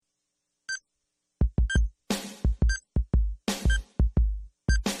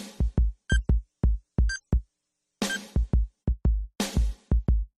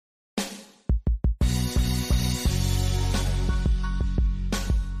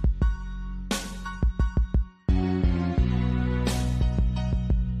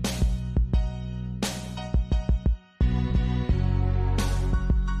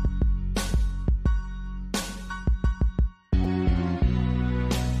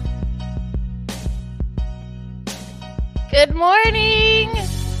Good morning.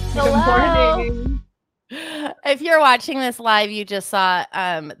 Hello. Good morning. If you're watching this live, you just saw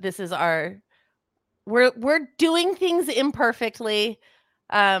this is we're doing things imperfectly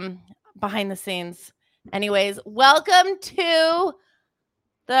behind the scenes. Anyways, welcome to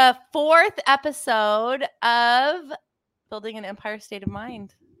the 4th episode of Building an Empire State of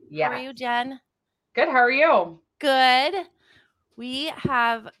Mind. Yeah. How are you, Jen? Good. How are you? Good. We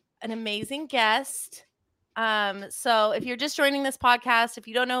have an amazing guest. So if you're just joining this podcast, if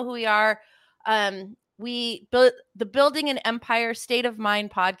you don't know who we are, we built the Building an Empire State of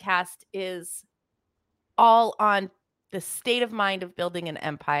Mind podcast is all on the state of mind of building an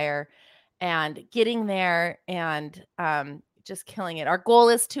empire and getting there and just killing it. Our goal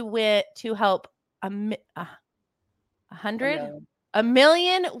is to help a million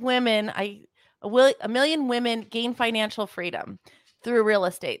women. A million women gain financial freedom through real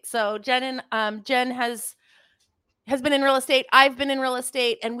estate. So Jen has been in real estate. I've been in real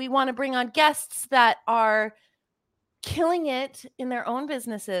estate, and we want to bring on guests that are killing it in their own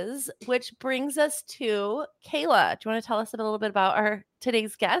businesses, which brings us to Kaila. Do you want to tell us a little bit about our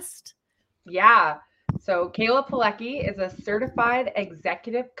today's guest? Yeah. So Kaila Palecki is a certified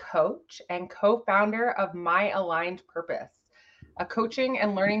executive coach and co-founder of My Aligned Purpose, a coaching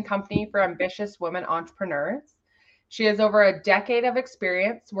and learning company for ambitious women entrepreneurs. She has over a decade of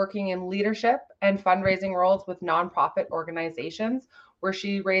experience working in leadership and fundraising roles with nonprofit organizations where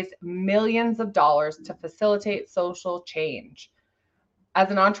she raised millions of dollars to facilitate social change.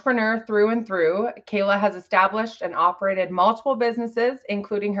 As an entrepreneur through and through, Kaila has established and operated multiple businesses,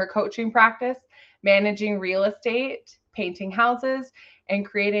 including her coaching practice, managing real estate, painting houses, and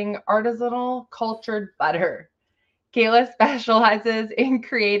creating artisanal cultured butter. Kaila specializes in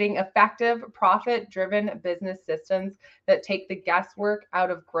creating effective, profit-driven business systems that take the guesswork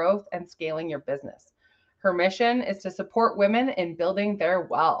out of growth and scaling your business. Her mission is to support women in building their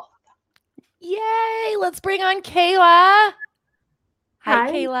wealth. Yay! Let's bring on Kaila.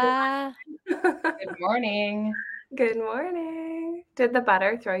 Hi, Kaila. Good morning. Good morning. Did the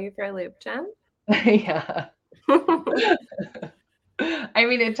butter throw you for a loop, Jen? Yeah. I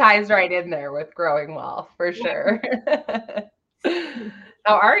mean, it ties right in there with growing wealth for sure.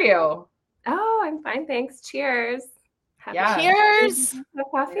 How are you? Oh, I'm fine. Thanks. Cheers. Cheers.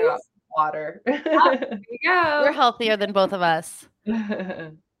 Coffee? Water. There you go. You're healthier than both of us.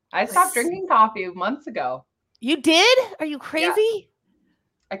 I stopped drinking coffee months ago. You did? Are you crazy? Yeah.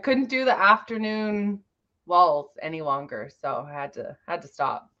 I couldn't do the afternoon lulls any longer, so I had to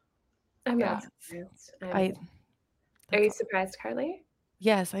stop. I'm not surprised. Are you surprised, Carly?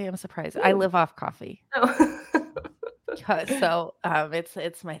 Yes, I am surprised. I live off coffee. Oh. So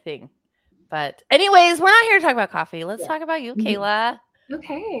it's my thing. But anyways, we're not here to talk about coffee. Let's talk about you, Kaila.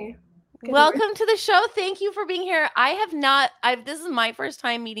 Okay. Welcome to the show. Thank you for being here. This is my first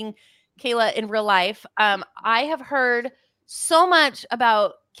time meeting Kaila in real life. I have heard so much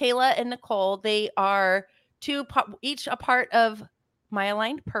about Kaila and Nicole. They are each a part of My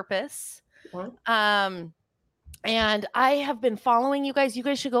Aligned Purpose. And I have been following you guys. You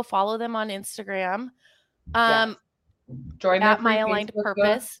guys should go follow them on Instagram. Join at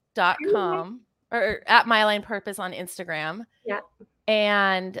myalignedpurpose.com or at My Aligned Purpose on Instagram. Yeah.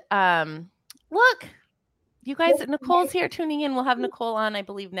 And look, you guys, Nicole's here tuning in. We'll have Nicole on, I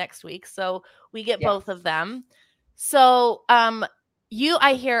believe, next week. So we get both of them. So you,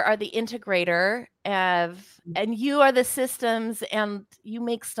 I hear, are the integrator and you are the systems, and you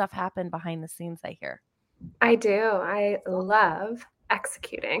make stuff happen behind the scenes, I hear. I do. I love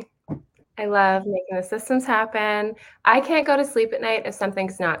executing. I love making the systems happen. I can't go to sleep at night if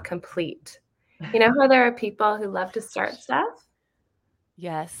something's not complete. You know how there are people who love to start stuff?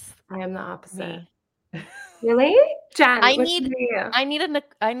 Yes. I am the opposite. Me. Really? Jen, I need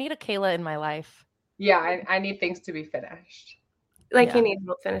a Kaila in my life. Yeah, I need things to be finished. You need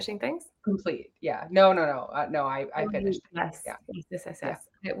help finishing things? Complete. Yeah. No. I finished. Yes. Yeah. Yes.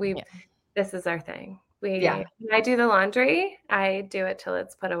 This is our thing. When I do the laundry, I do it till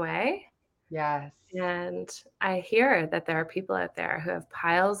it's put away. Yes. And I hear that there are people out there who have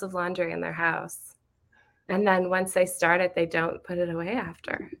piles of laundry in their house. And then once they start it, they don't put it away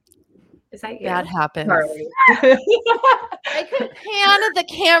after. Is that you? That happens. I could pan the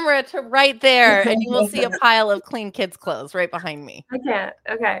camera to right there, and you will see a pile of clean kids' clothes right behind me. I can't.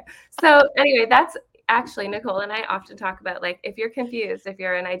 Okay. So anyway, that's actually Nicole and I often talk about, like, if you're confused, if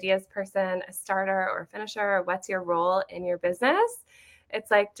you're an ideas person, a starter or a finisher, or what's your role in your business,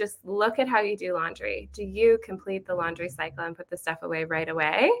 it's like, just look at how you do laundry. Do you complete the laundry cycle and put the stuff away right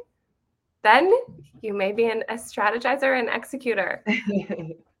away? Then you may be a strategizer and executor.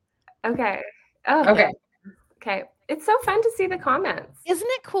 Okay. Oh, okay. Okay. it's so fun to see the comments. Isn't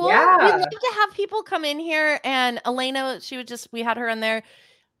it cool? Yeah. We love to have people come in here, and Elena, we had her in there.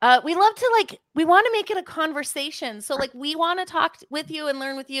 We love to we want to make it a conversation. So we want to talk with you and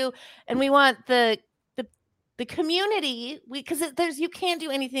learn with you, and we want the community. Because you can't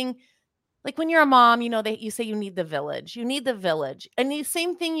do anything. Like when you're a mom, you say you need the village. You need the village, and the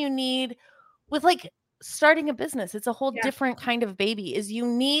same thing you need with starting a business. It's a whole different kind of baby. Is you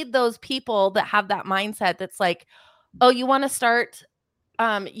need those people that have that mindset. That's like, oh, you want to start.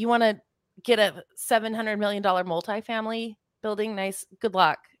 You want to get a $700 million multifamily building. Nice. Good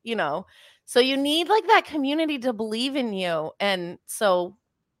luck. So you need that community to believe in you. And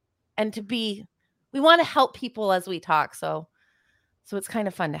we want to help people as we talk. So it's kind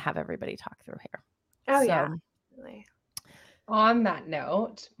of fun to have everybody talk through here. Oh, yeah. Really. On that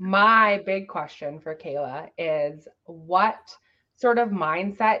note, my big question for Kaila is, what sort of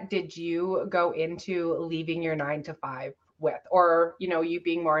mindset did you go into leaving your 9 to 5 with? Or, you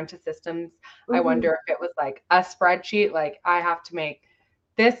being more into systems, I wonder if it was like a spreadsheet, like I have to make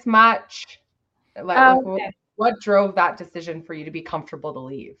this much. What drove that decision for you to be comfortable to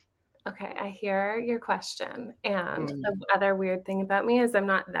leave? Okay, I hear your question. And the other weird thing about me is I'm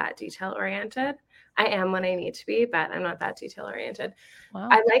not that detail oriented. I am when I need to be, but I'm not that detail oriented. Wow.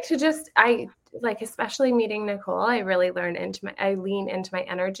 I like to especially meeting Nicole, I really lean into my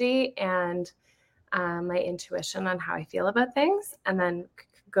energy and my intuition on how I feel about things, and then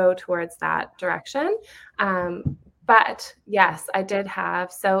go towards that direction. But yes, I did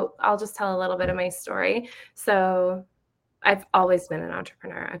have, so I'll just tell a little bit of my story. So I've always been an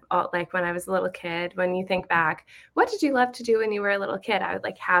entrepreneur. When I was a little kid, when you think back, what did you love to do when you were a little kid? I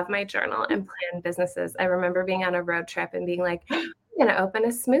would have my journal and plan businesses. I remember being on a road trip and being like, we're going to open a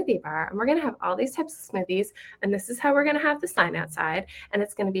smoothie bar and we're going to have all these types of smoothies. And this is how we're going to have the sign outside. And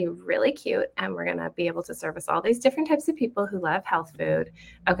it's going to be really cute. And we're going to be able to service all these different types of people who love health food.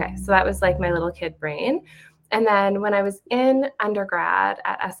 Okay. So that was my little kid brain. And then when I was in undergrad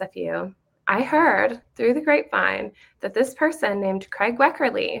at SFU, I heard through the grapevine that this person named Craig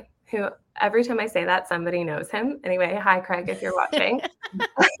Weckerly, who every time I say that, somebody knows him. Anyway, hi, Craig, if you're watching.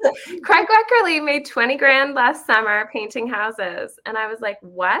 Craig Weckerly made 20 grand last summer painting houses. And I was like,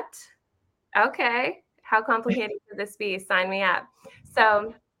 what? Okay. How complicated could this be? Sign me up.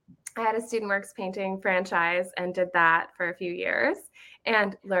 So I had a Student Works painting franchise and did that for a few years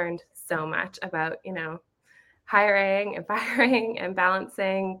and learned so much about, hiring and firing and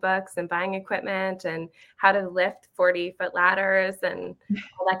balancing books and buying equipment and how to lift 40-foot ladders and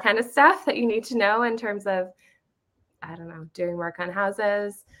all that kind of stuff that you need to know in terms of, doing work on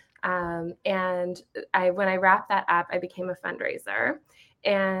houses. And when I wrapped that up, I became a fundraiser.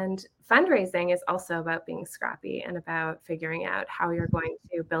 And fundraising is also about being scrappy and about figuring out how you're going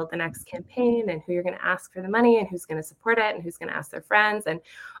to build the next campaign and who you're going to ask for the money and who's going to support it and who's going to ask their friends and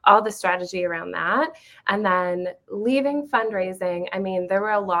all the strategy around that. And then leaving fundraising, there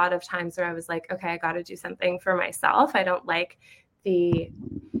were a lot of times where I was like, okay, I got to do something for myself. I don't like the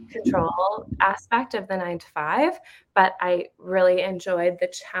control aspect of the 9 to 5, but I really enjoyed the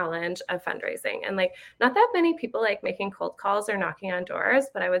challenge of fundraising. And not that many people like making cold calls or knocking on doors,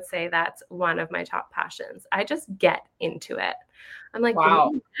 but I would say that's one of my top passions. I just get into it. I'm like,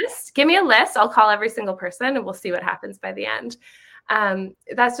 wow. Give me a list. I'll call every single person and we'll see what happens by the end.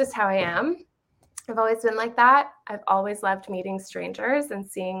 That's just how I am. I've always been like that. I've always loved meeting strangers and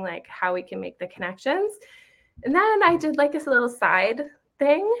seeing how we can make the connections. And then I did this little side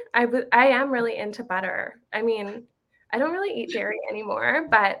thing. I am really into butter. I don't really eat dairy anymore,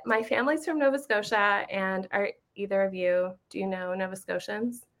 but my family's from Nova Scotia. And are either of you, do you know Nova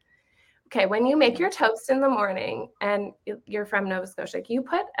Scotians? Okay, when you make your toast in the morning and you're from Nova Scotia, you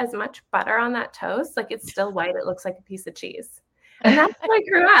put as much butter on that toast, it's still white. It looks like a piece of cheese. And that's how I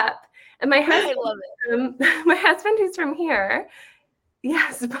grew up. And my husband, I love it. My husband who's from here,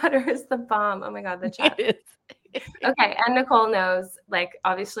 yes, butter is the bomb. Oh my God, the chat. Okay, and Nicole knows,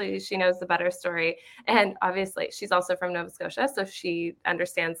 obviously she knows the butter story. And obviously she's also from Nova Scotia, so she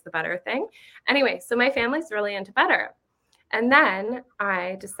understands the butter thing. Anyway, so my family's really into butter. And then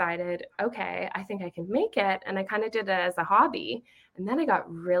I decided, okay, I think I can make it. And I kind of did it as a hobby. And then I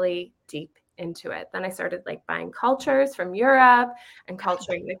got really deep into it. Then I started buying cultures from Europe and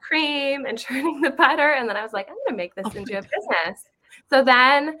culturing the cream and churning the butter. And then I was like, I'm going to make this into a business. So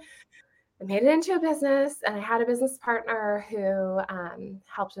then I made it into a business, and I had a business partner who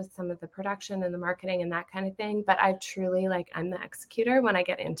helped with some of the production and the marketing and that kind of thing. But I truly I'm the executor. When I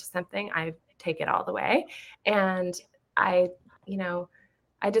get into something, I take it all the way. And I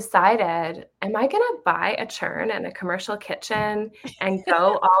decided, am I going to buy a churn and a commercial kitchen and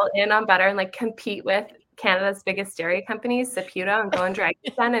go all in on butter and compete with Canada's biggest dairy companies, Saputo, and go and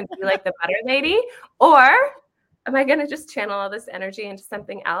Dragon's Den and be like the butter lady? Or am I going to just channel all this energy into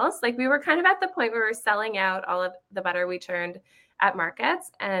something else? Like we were kind of at the point where we were selling out all of the butter we churned at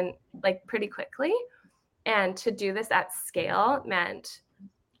markets and like pretty quickly. And to do this at scale meant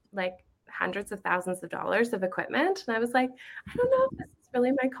like hundreds of thousands of dollars of equipment. And I was like, I don't know if this is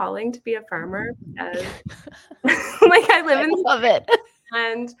really my calling to be a farmer because like I live in love it.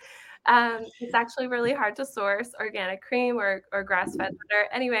 And it's actually really hard to source organic cream or grass-fed butter.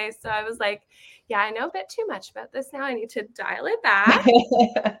 Anyway, so I was like, yeah, I know a bit too much about this now. I need to dial it back,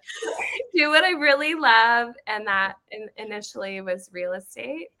 do what I really love. And that initially was real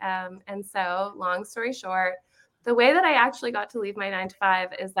estate. And so long story short, the way that I actually got to leave my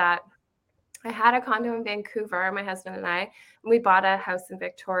 9-to-5 is that I had a condo in Vancouver, my husband and I. We bought a house in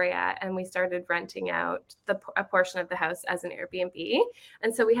Victoria and we started renting out a portion of the house as an Airbnb.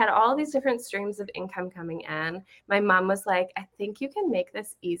 And so we had all these different streams of income coming in. My mom was like, I think you can make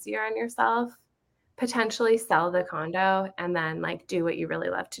this easier on yourself, potentially sell the condo and then like do what you really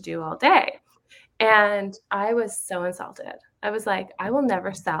love to do all day. And I was so insulted. I was like, I will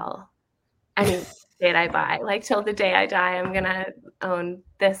never sell any estate I buy. Like till the day I die, I'm going to own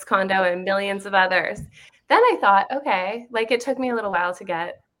this condo and millions of others. Then I thought, okay, like it took me a little while to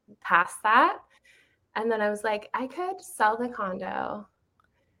get past that. And then I was like, I could sell the condo,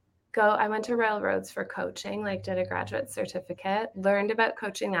 I went to Royal Roads for coaching, like did a graduate certificate, learned about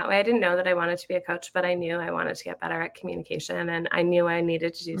coaching that way. I didn't know that I wanted to be a coach, but I knew I wanted to get better at communication and I knew I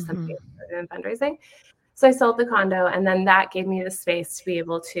needed to do something in fundraising. So I sold the condo and then that gave me the space to be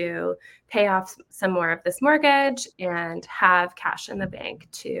able to pay off some more of this mortgage and have cash in the bank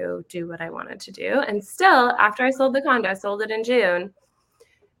to do what I wanted to do. And still, after I sold the condo, I sold it in June,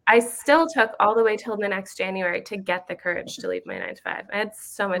 I still took all the way till the next January to get the courage to leave my 9-to-5. I had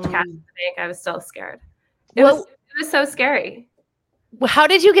so much cash in the bank. I was still scared. It was so scary. How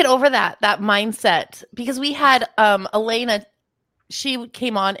did you get over that mindset? Because we had Elena, she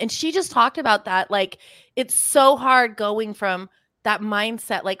came on and she just talked about that. Like, it's so hard going from that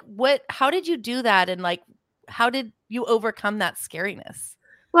mindset. Like, how did you do that? And like, how did you overcome that scariness?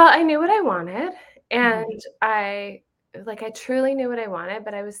 Well, I knew what I wanted and I truly knew what I wanted,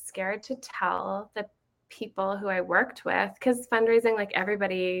 but I was scared to tell the people who I worked with because fundraising, like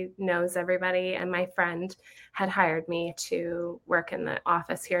everybody knows everybody. And my friend had hired me to work in the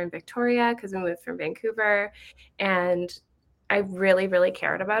office here in Victoria because we moved from Vancouver. And I really, really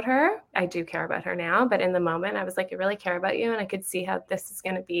cared about her. I do care about her now, but in the moment I was like, I really care about you. And I could see how this is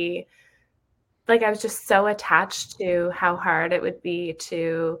going to be. Like, I was just so attached to how hard it would be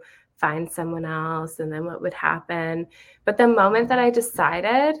to find someone else and then what would happen. But the moment that I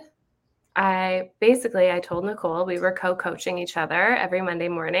decided, I told Nicole, we were co-coaching each other every Monday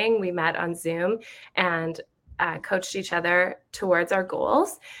morning. We met on Zoom and coached each other towards our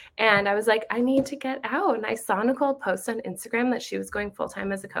goals. And I was like, I need to get out. And I saw Nicole post on Instagram that she was going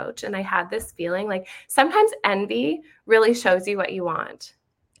full-time as a coach. And I had this feeling like sometimes envy really shows you what you want.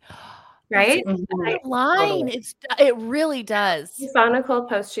 Right? Line. It really does. I saw Nicole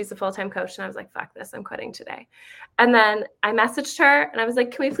post she's a full-time coach and I was like, fuck this, I'm quitting today. And then I messaged her and I was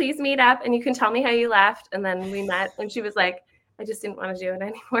like, can we please meet up and you can tell me how you left? And then we met and she was like, I just didn't want to do it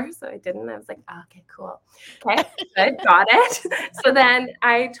anymore. So I didn't. I was like, oh, okay, cool. Okay, good, got it. So then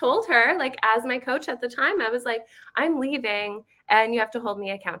I told her, like, as my coach at the time, I was like, I'm leaving and you have to hold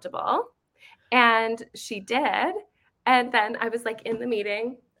me accountable. And she did. And then I was like in the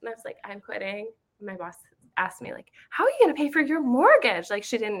meeting and I was like, I'm quitting. And my boss asked me, like, how are you going to pay for your mortgage? Like,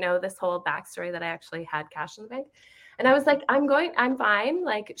 she didn't know this whole backstory that I actually had cash in the bank. And I was like, I'm fine.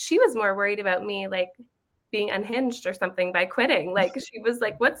 Like, she was more worried about me, like, being unhinged or something by quitting. Like, she was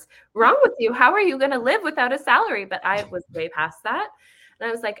like, what's wrong with you? How are you going to live without a salary? But I was way past that. And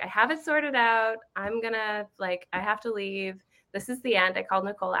I was like, I have it sorted out. I'm going to, like, I have to leave. This is the end. I called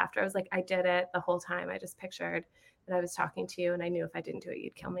Nicole after. I was like, I did it the whole time. I just pictured that I was talking to you and I knew if I didn't do it,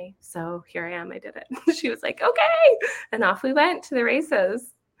 you'd kill me. So here I am. I did it. She was like, okay. And off we went to the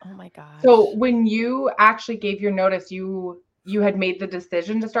races. Oh my God. So when you actually gave your notice, you had made the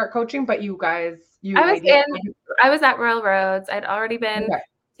decision to start coaching, but I was at Royal Roads. I'd already been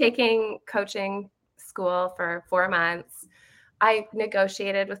taking coaching school for 4 months. I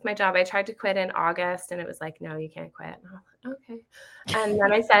negotiated with my job. I tried to quit in August and it was like, no, you can't quit. And I was like, okay. And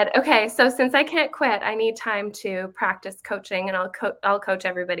then I said, okay, so since I can't quit, I need time to practice coaching and I'll coach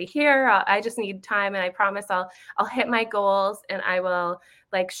everybody here. I just need time. And I promise I'll hit my goals and I will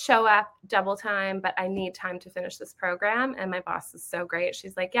like show up double time, but I need time to finish this program. And my boss is so great.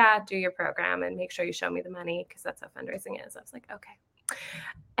 She's like, yeah, do your program and make sure you show me the money because that's how fundraising is. I was like, okay.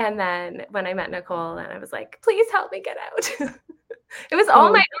 And then when I met Nicole, and I was like, please help me get out. It was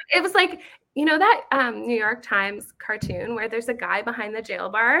all it was like, you know, that New York Times cartoon where there's a guy behind the jail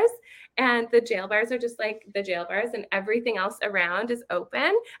bars and the jail bars are just like the jail bars and everything else around is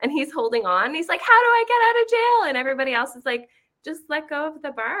open and he's holding on. He's like, how do I get out of jail? And everybody else is like, just let go of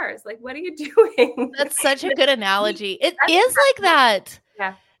the bars. Like, what are you doing? That's such a good analogy. It is like that.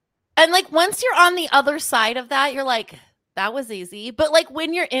 Yeah. And like once you're on the other side of that, you're like, that was easy. But like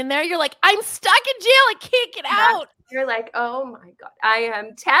when you're in there, you're like, I'm stuck in jail. I can't get out. You're like, oh my God, I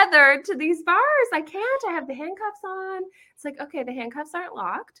am tethered to these bars. I can't. I have the handcuffs on. It's like, okay, the handcuffs aren't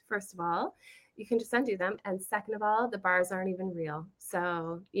locked, first of all. You can just undo them. And second of all, the bars aren't even real.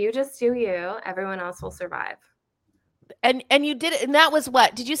 So you just do you. Everyone else will survive. And you did it. And that was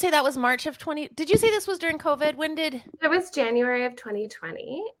what? Did you say that was March of 20? Did you say this was during COVID? When did? It was January of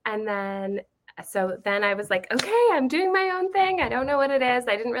 2020. And then I was like, okay, I'm doing my own thing. I don't know what it is.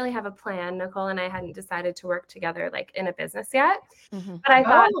 I didn't really have a plan. Nicole and I hadn't decided to work together like in a business yet. Mm-hmm. But I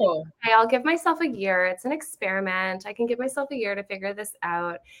thought, okay, I'll give myself a year. It's an experiment. I can give myself a year to figure this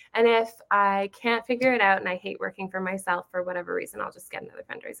out. And if I can't figure it out and I hate working for myself for whatever reason, I'll just get another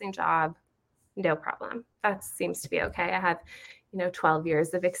fundraising job. No problem. That seems to be okay. I have, 12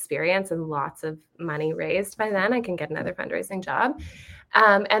 years of experience and lots of money raised by then. I can get another fundraising job.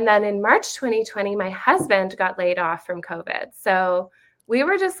 And then in March 2020, my husband got laid off from COVID. So we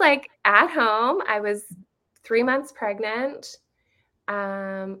were just like at home. I was 3 months pregnant.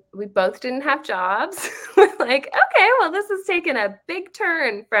 We both didn't have jobs. We're like, okay, well, this has taken a big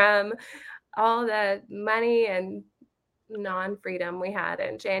turn from all the money and non-freedom we had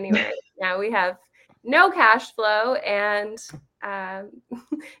in January. Now we have no cash flow and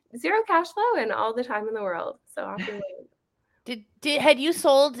zero cash flow and all the time in the world. So off we went. Had you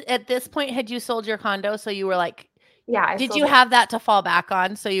sold at this point? Had you sold your condo? So you were like, yeah. Did you have that to fall back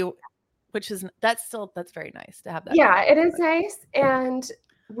on? So that's very nice to have that. Yeah, it is nice. And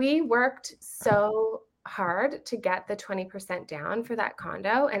we worked so hard to get the 20% down for that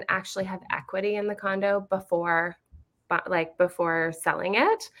condo and actually have equity in the condo before selling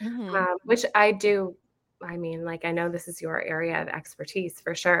it, mm-hmm. Which I do. I mean, like, I know this is your area of expertise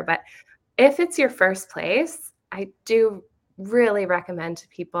for sure, but if it's your first place, I do really recommend to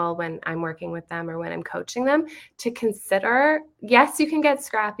people when I'm working with them or when I'm coaching them to consider, yes, you can get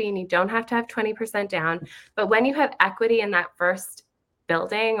scrappy and you don't have to have 20% down, but when you have equity in that first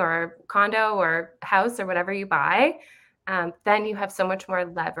building or condo or house or whatever you buy, then you have so much more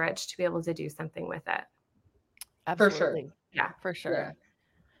leverage to be able to do something with it. Absolutely. For sure. Yeah, for sure.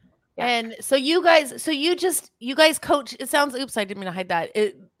 Yeah. And so you guys coach. It sounds, oops, I didn't mean to hide that.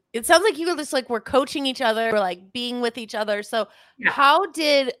 It sounds like you just like were coaching each other, or like being with each other. So how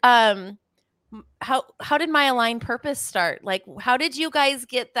did My Aligned Purpose start? Like, how did you guys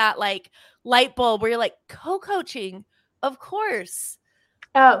get that like light bulb where you're like co-coaching? Of course.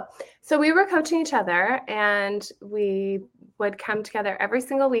 Oh, so we were coaching each other and we would come together every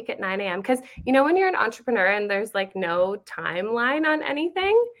single week at 9 a.m. Because, when you're an entrepreneur and there's like no timeline on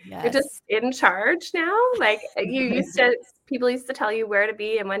anything, yes. You're just in charge now. Like people used to tell you where to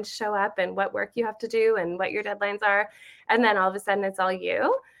be and when to show up and what work you have to do and what your deadlines are. And then all of a sudden it's all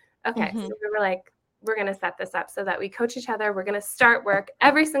you. Okay. Mm-hmm. So we were like, we're going to set this up so that we coach each other. We're going to start work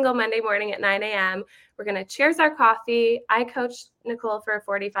every single Monday morning at 9 a.m. We're going to cheers our coffee. I coached Nicole for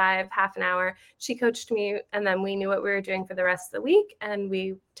half an hour. She coached me, and then we knew what we were doing for the rest of the week, and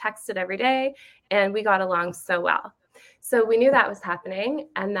we texted every day, and we got along so well. So we knew that was happening,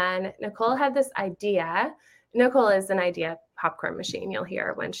 and then Nicole had this idea. Nicole is an idea popcorn machine, you'll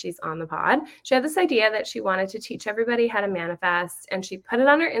hear when she's on the pod. She had this idea that she wanted to teach everybody how to manifest, and she put it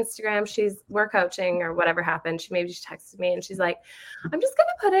on her Instagram. We're coaching or whatever happened. She texted me and she's like, I'm just going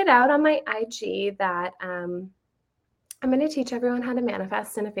to put it out on my IG that I'm going to teach everyone how to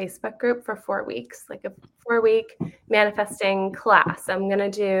manifest in a Facebook group for 4 weeks, like a 4-week manifesting class. I'm going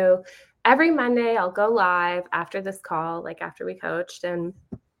to do every Monday. I'll go live after this call, like after we coached, and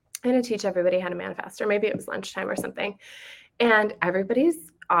I'm going to teach everybody how to manifest, or maybe it was lunchtime or something. And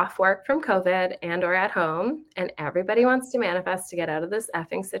everybody's off work from COVID and or at home, and everybody wants to manifest to get out of this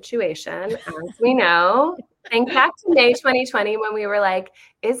effing situation. As we know, think back to May 2020 when we were like,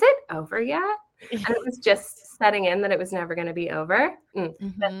 is it over yet? And it was just setting in that it was never going to be over.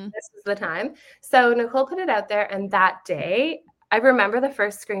 Mm-hmm. This is the time. So Nicole put it out there, and that day, I remember the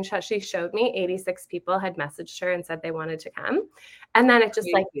first screenshot she showed me, 86 people had messaged her and said they wanted to come. And then it just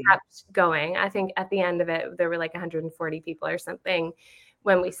like kept going. I think at the end of it, there were like 140 people or something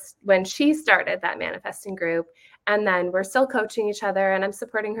when she started that manifesting group. And then we're still coaching each other, and I'm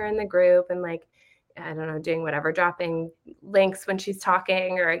supporting her in the group. And like, I don't know, doing whatever, dropping links when she's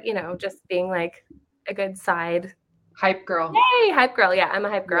talking, or, you know, just being like a good side Hype girl. Hey, hype girl. Yeah, I'm a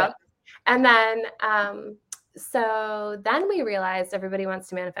hype girl. Yeah. And then, so then we realized everybody wants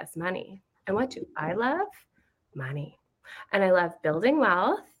to manifest money. And what do I love? Money. And I love building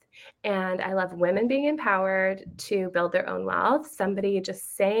wealth. And I love women being empowered to build their own wealth. Somebody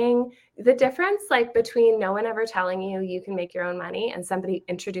just saying the difference, like between no one ever telling you you can make your own money and somebody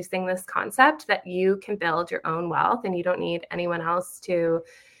introducing this concept that you can build your own wealth and you don't need anyone else to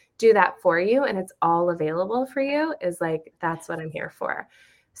do that for you and it's all available for you, is like, that's what I'm here for.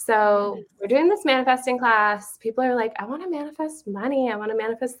 So we're doing this manifesting class. People are like, I want to manifest money. I want to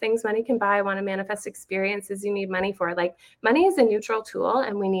manifest things money can buy. I want to manifest experiences you need money for. Like, money is a neutral tool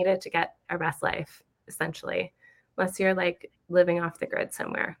and we need it to get our best life, essentially, unless you're like living off the grid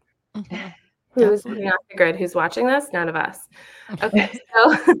somewhere. Mm-hmm. Who's living off the grid? Who's watching this? None of us. Okay,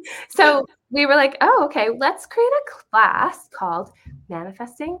 so we were like, oh, okay, let's create a class called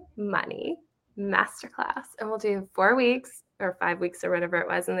Manifesting Money Masterclass. And we'll do 4 weeks or 5 weeks or whatever it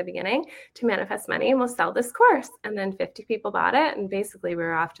was in the beginning to manifest money. And we'll sell this course. And then 50 people bought it. And basically we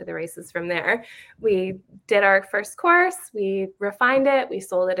were off to the races from there. We did our first course. We refined it. We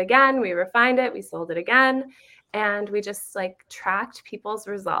sold it again. We refined it. We sold it again. And we just like tracked people's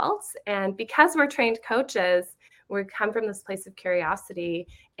results. And because we're trained coaches, we come from this place of curiosity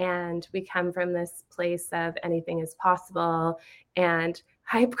and we come from this place of anything is possible and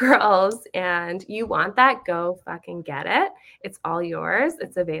hype girls, and you want that, go fucking get it. It's all yours.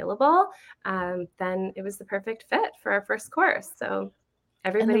 It's available. Then it was the perfect fit for our first course. So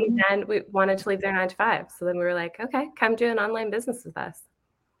everybody then we wanted to leave their 9 to 5. So then we were like, okay, come do an online business with us.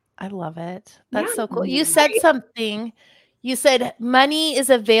 I love it. That's so cool. You said something. You said money is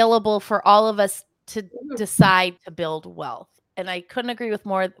available for all of us to decide to build wealth. And I couldn't agree with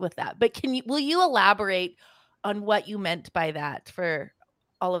more with that. But will you elaborate on what you meant by that for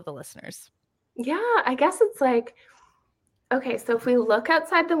all of the listeners? Yeah, I guess it's like, okay, so if we look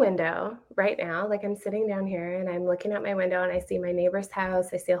outside the window right now, like I'm sitting down here and I'm looking out my window and I see my neighbor's house,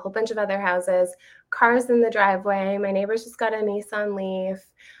 I see a whole bunch of other houses, cars in the driveway, my neighbor's just got a Nissan Leaf,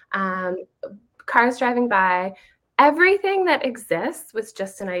 cars driving by. Everything that exists was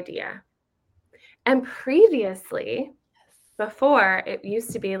just an idea. And previously, before, it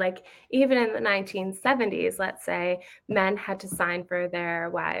used to be like, even in the 1970s, let's say, men had to sign for their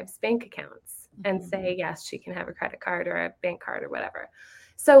wives' bank accounts and say, yes, she can have a credit card or a bank card or whatever.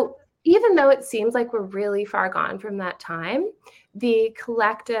 So even though it seems like we're really far gone from that time, the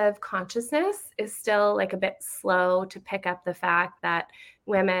collective consciousness is still like a bit slow to pick up the fact that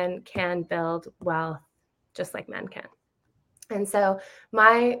women can build wealth just like men can. And so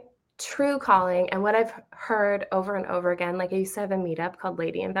my true calling, and what I've heard over and over again, like I used to have a meetup called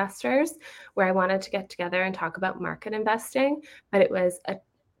Lady Investors where I wanted to get together and talk about market investing, but it was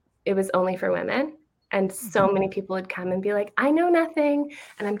only for women. And so many people would come and be like, I know nothing,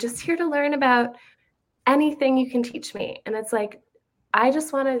 and I'm just here to learn about anything you can teach me. And it's like, I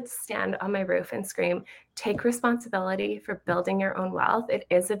just want to stand on my roof and scream, take responsibility for building your own wealth. It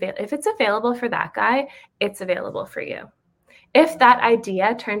is if it's available for that guy, it's available for you. If that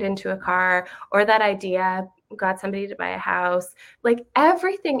idea turned into a car, or that idea got somebody to buy a house, like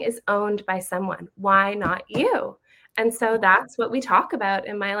everything is owned by someone. Why not you? And so that's what we talk about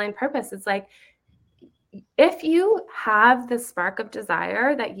in My Aligned Purpose. It's like, if you have the spark of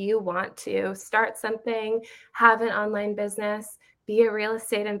desire that you want to start something, have an online business, be a real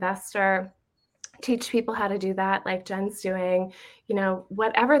estate investor, teach people how to do that like Jen's doing, you know,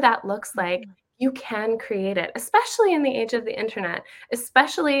 whatever that looks like, you can create it, especially in the age of the internet,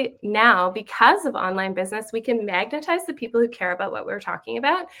 especially now because of online business. We can magnetize the people who care about what we're talking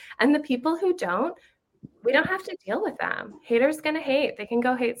about, and the people who don't, we don't have to deal with them. Haters going to hate. They can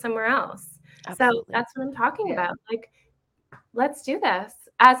go hate somewhere else. Absolutely. So that's what I'm talking about. Like, let's do this.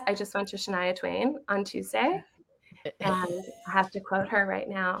 As I just went to Shania Twain on Tuesday, and I have to quote her right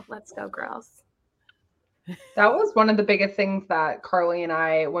now. Let's go, girls. That was one of the biggest things that Carly and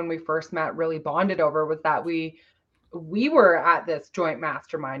I, when we first met, really bonded over, was that we were at this joint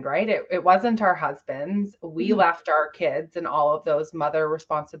mastermind, right? It wasn't our husbands. We left our kids and all of those mother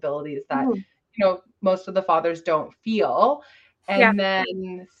responsibilities that, you know, most of the fathers don't feel. And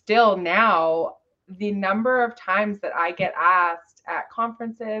then still now, the number of times that I get asked at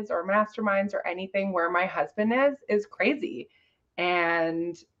conferences or masterminds or anything where my husband is crazy.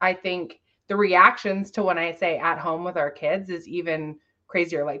 And I think the reactions to when I say at home with our kids is even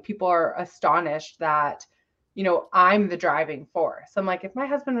crazier. Like, people are astonished that, you know, I'm the driving force. I'm like, if my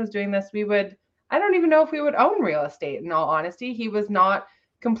husband was doing this, I don't even know if we would own real estate. In all honesty, he was not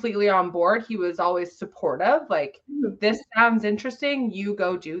completely on board. He was always supportive. Like, this sounds interesting. You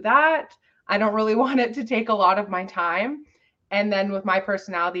go do that. I don't really want it to take a lot of my time. And then with my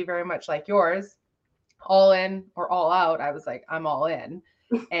personality, very much like yours, all in or all out, I was like, I'm all in.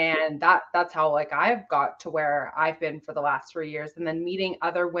 And that's how like I've got to where I've been for the last 3 years. And then meeting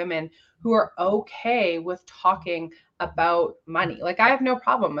other women who are okay with talking about money. Like, I have no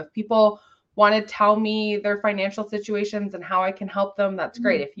problem if people want to tell me their financial situations and how I can help them. That's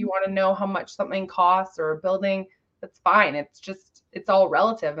great. If you want to know how much something costs or a building, that's fine. It's all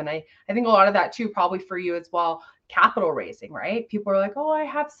relative. And I think a lot of that too, probably for you as well, capital raising, right? People are like, oh, I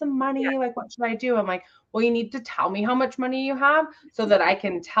have some money. Like, what should I do? I'm like, well, you need to tell me how much money you have so that I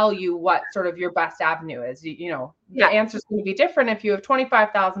can tell you what sort of your best avenue is. The answer is going to be different if you have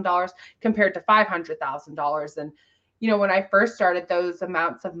 $25,000 compared to $500,000. And, when I first started, those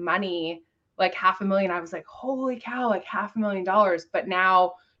amounts of money, like $500,000, I was like, holy cow, like $500,000. But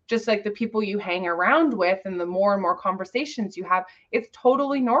now, just like the people you hang around with and the more and more conversations you have, it's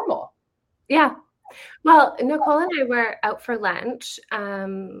totally normal. Yeah. Well, Nicole and I were out for lunch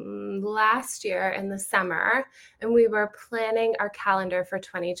last year in the summer, and we were planning our calendar for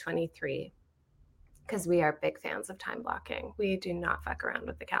 2023 because we are big fans of time blocking. We do not fuck around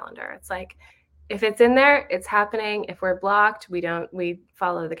with the calendar. It's like, if it's in there, it's happening. If we're blocked, we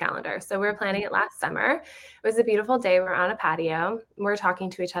follow the calendar. So we were planning it last summer. It was a beautiful day. We're on a patio. We're talking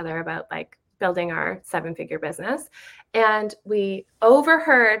to each other about like building our 7-figure business. And we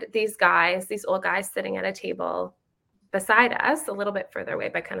overheard these old guys sitting at a table beside us, a little bit further away,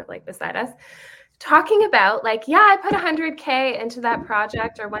 but kind of like beside us, talking about like, yeah, I put $100K into that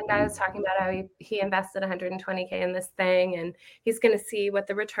project. Or one guy was talking about how he invested $120K in this thing and he's going to see what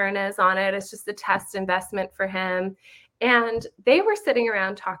the return is on it. It's just a test investment for him. And they were sitting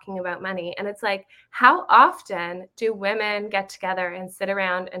around talking about money. And it's like, how often do women get together and sit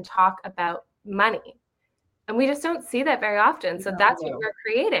around and talk about money? And we just don't see that very often. So that's what we're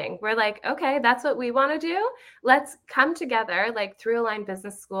creating. We're like, okay, that's what we want to do. Let's come together, like through Aligned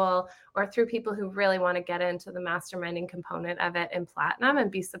Business School or through people who really want to get into the masterminding component of it in Platinum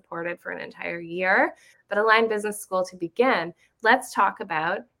and be supported for an entire year. But Aligned Business School to begin, let's talk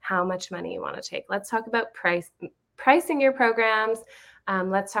about how much money you want to take. Let's talk about pricing your programs.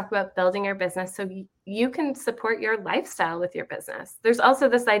 Let's talk about building your business so you can support your lifestyle with your business. There's also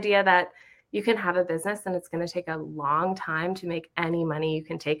this idea that you can have a business and it's going to take a long time to make any money you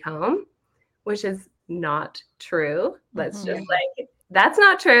can take home, which is not true. Let's just that's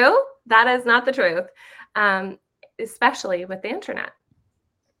not true. That is not the truth, especially with the internet.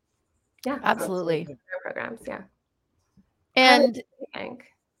 Yeah, absolutely. Programs, yeah. And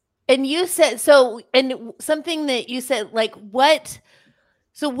you said, and something that you said, like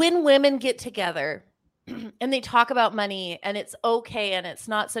so when women get together and they talk about money and it's okay and it's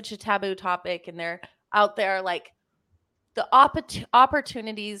not such a taboo topic and they're out there, like the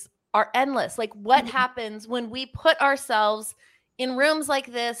opportunities are endless. Like what happens when we put ourselves in rooms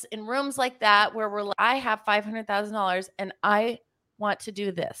like this, in rooms like that, where we're like, I have $500,000 and I want to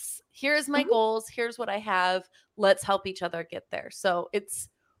do this. Here's my goals. Here's what I have. Let's help each other get there. So it's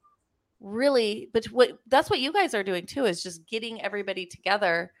really, but that's what you guys are doing too, is just getting everybody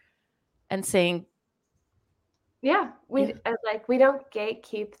together and saying, yeah, we don't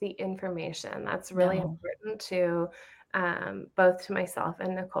gatekeep the information. That's really important to both to myself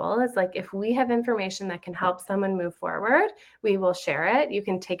and Nicole. Is like, if we have information that can help someone move forward, we will share it. You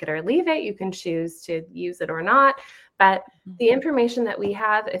can take it or leave it. You can choose to use it or not. But the information that we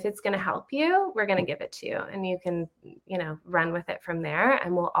have, if it's going to help you, we're going to give it to you, and you can, run with it from there,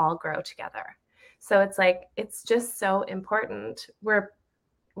 and we'll all grow together. So it's like, it's just so important.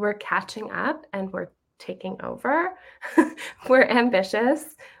 We're catching up and we're taking over. We're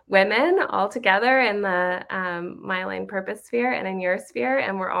ambitious women all together in the My Aligned Purpose sphere and in your sphere,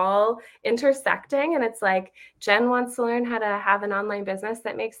 and we're all intersecting. And it's like, Jen wants to learn how to have an online business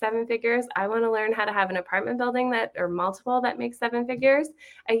that makes 7 figures. I want to learn how to have an apartment building or multiple that makes 7 figures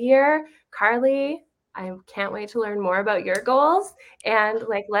a year. Carly, I can't wait to learn more about your goals, and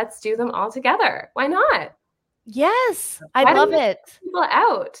like, let's do them all together. Why not? Yes, I love it. People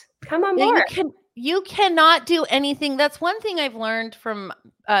out, come on board. You cannot do anything. That's one thing I've learned from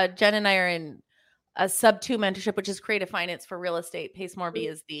Jen and I are in a sub 2 mentorship, which is creative finance for real estate. Pace Morby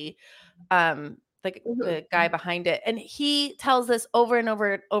is the guy behind it. And he tells us over and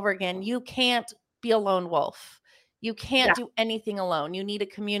over again, you can't be a lone wolf. You can't do anything alone. You need a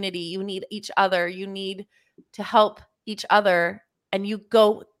community. You need each other. You need to help each other. And you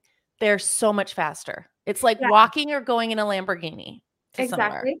go there so much faster. It's like walking or going in a Lamborghini to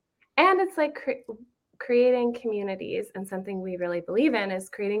somewhere. And it's like creating communities, and something we really believe in is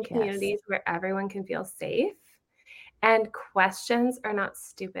creating communities Yes. where everyone can feel safe. And questions are not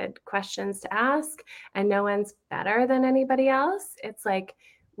stupid questions to ask, and no one's better than anybody else. It's like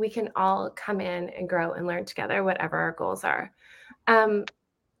we can all come in and grow and learn together, whatever our goals are.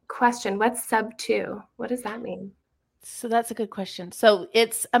 Question, what's sub 2? What does that mean? So that's a good question. So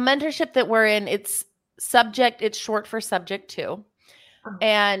it's a mentorship that we're in. It's short for subject 2. Oh.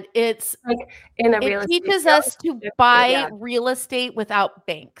 And it's Like in a real it estate teaches deal? us to buy Yeah. real estate without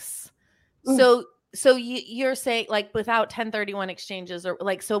banks. Mm. So you're saying like without 1031 exchanges, or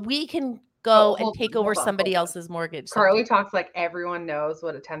like, so we can go Oh, and hold take on, over hold on, somebody hold on. else's mortgage. Carly talks like everyone knows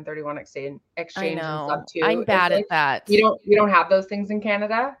what a 1031 exchange I and know. sub 2 I'm is bad like. at that. You don't have those things in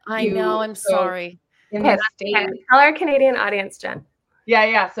Canada. I know. I'm So sorry. in Okay, the States, tell our Canadian audience, Jen.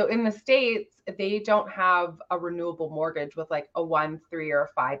 yeah. So in the States, they don't have a renewable mortgage with like a 1, 3, or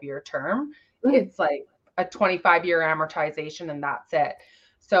a 5-year term. It's like a 25-year amortization, and that's it.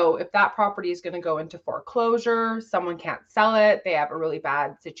 So if that property is going to go into foreclosure, someone can't sell it, they have a really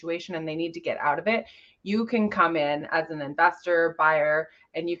bad situation and they need to get out of it, you can come in as an investor, buyer,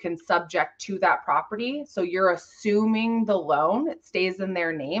 and you can subject to that property. So you're assuming the loan, it stays in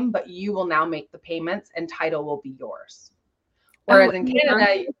their name, but you will now make the payments and title will be yours. Whereas in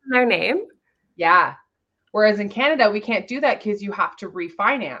Canada, their name. Yeah. Whereas in Canada, we can't do that because you have to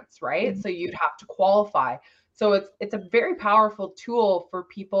refinance, right? So you'd have to qualify. So it's a very powerful tool for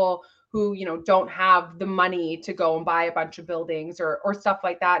people who, don't have the money to go and buy a bunch of buildings or stuff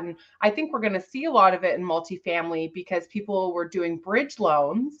like that. And I think we're going to see a lot of it in multifamily because people were doing bridge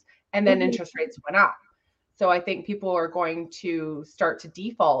loans and then interest rates went up. So I think people are going to start to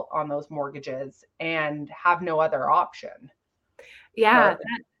default on those mortgages and have no other option. Yeah,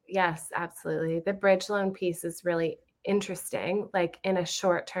 yes, absolutely. The bridge loan piece is really interesting, like in a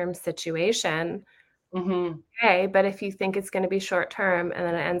short-term situation. Okay, but if you think it's going to be short-term and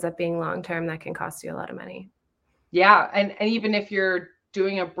then it ends up being long-term, that can cost you a lot of money. Yeah, and even if you're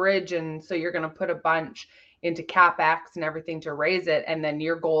doing a bridge and so you're going to put a bunch into CapEx and everything to raise it, and then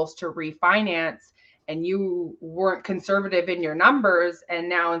your goal is to refinance, and you weren't conservative in your numbers, and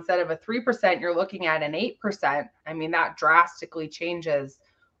now instead of a 3%, you're looking at an 8%. I mean, that drastically changes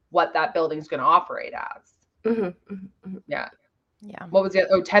what that building's going to operate as. Yeah. What was it?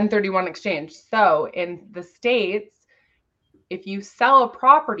 1031 exchange. So in the States, if you sell a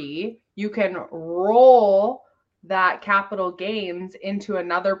property, you can roll that capital gains into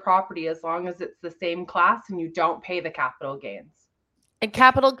another property as long as it's the same class and you don't pay the capital gains. And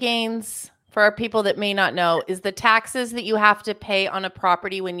capital gains, for our people that may not know, is the taxes that you have to pay on a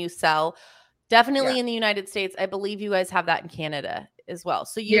property when you sell. Definitely in the United States. I believe you guys have that in Canada as well.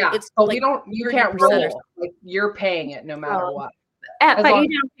 So it's like you can't roll. Like you're paying it no matter what. But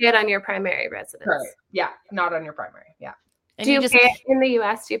you don't pay it on your primary residence. Right. Yeah, not on your primary. Yeah. And do you pay it in the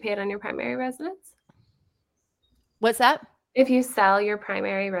US? Do you pay it on your primary residence? What's that? If you sell your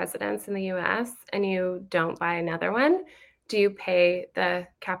primary residence in the US and you don't buy another one, do you pay the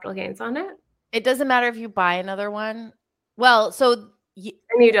capital gains on it? It doesn't matter if you buy another one. Well, so and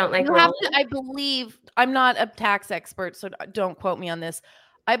you don't like you have to, I believe, I'm not a tax expert, so don't quote me on this.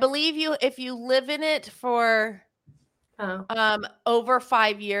 I believe if you live in it for over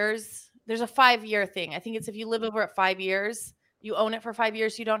 5 years, there's a 5-year thing. I think it's if you live over at 5 years, you own it for 5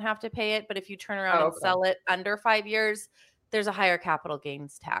 years, you don't have to pay it. But if you turn around and sell it under 5 years, there's a higher capital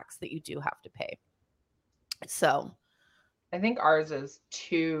gains tax that you do have to pay. So I think ours is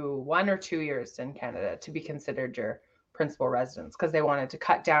 1 or 2 years in Canada to be considered your principal residence because they wanted to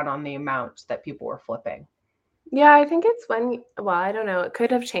cut down on the amount that people were flipping. Yeah, I think it's I don't know, it could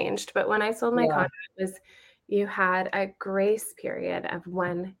have changed, but when I sold my condo, it was you had a grace period of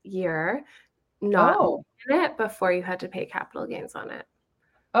 1 year not in it before you had to pay capital gains on it.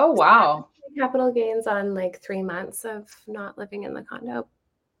 Oh, wow. So capital gains on like 3 months of not living in the condo.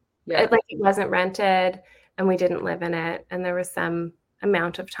 Yeah. It wasn't rented and we didn't live in it. And there was some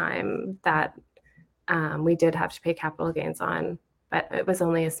amount of time that we did have to pay capital gains on, but it was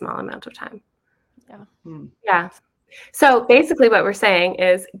only a small amount of time. Yeah. Yeah. So basically what we're saying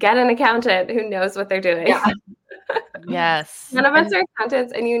is get an accountant who knows what they're doing. Yeah. Yes. None of us are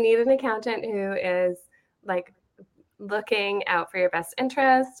accountants, and you need an accountant who is like looking out for your best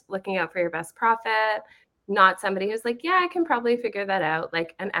interest, looking out for your best profit, not somebody who's like, yeah, I can probably figure that out,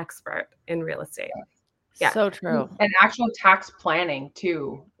 like an expert in real estate. Yeah. So true. And actual tax planning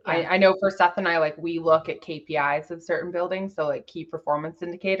too. Yeah. I know for Seth and I, we look at KPIs of certain buildings, so key performance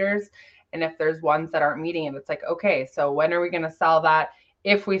indicators. And if there's ones that aren't meeting it, it's like, okay, so when are we going to sell that?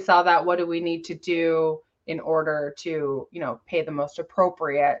 If we sell that, what do we need to do in order to, pay the most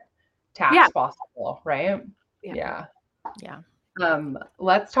appropriate tax possible, right? Yeah.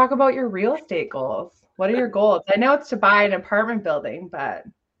 Let's talk about your real estate goals. What are your goals? I know it's to buy an apartment building, but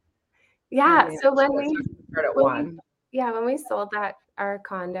so when we sold our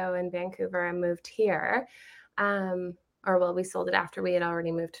condo in Vancouver and moved here, we sold it after we had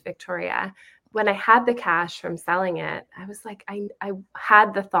already moved to Victoria. When I had the cash from selling it, I was like, I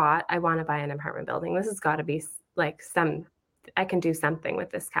had the thought, I want to buy an apartment building. This has got to be like I can do something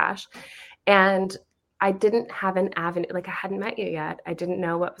with this cash. And I didn't have an avenue. Like, I hadn't met you yet. I didn't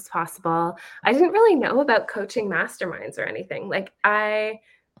know what was possible. I didn't really know about coaching masterminds or anything. Like, I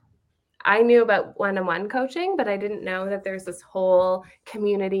knew about one-on-one coaching, but I didn't know that there's this whole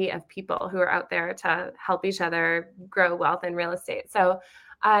community of people who are out there to help each other grow wealth in real estate. So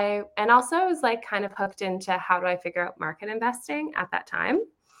I was like kind of hooked into how do I figure out market investing at that time.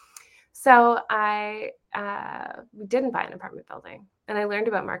 So I didn't buy an apartment building, and I learned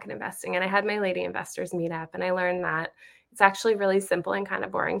about market investing, and I had my lady investors meet up, and I learned that it's actually really simple and kind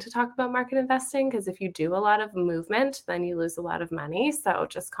of boring to talk about market investing, because if you do a lot of movement, then you lose a lot of money. So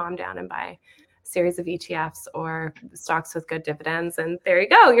just calm down and buy a series of ETFs or stocks with good dividends, and there you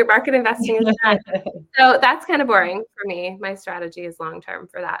go. Your market investing is done. So that's kind of boring for me. My strategy is long-term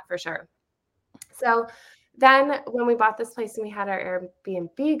for that, for sure. So then when we bought this place and we had our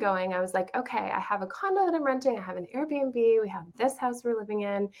Airbnb going, I was like, okay, I have a condo that I'm renting. I have an Airbnb. We have this house we're living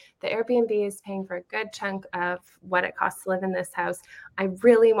in. The Airbnb is paying for a good chunk of what it costs to live in this house. I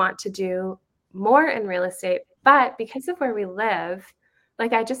really want to do more in real estate, but because of where we live,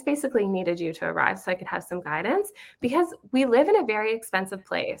 like, I just basically needed you to arrive so I could have some guidance, because we live in a very expensive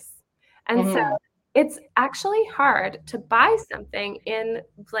place. And so it's actually hard to buy something in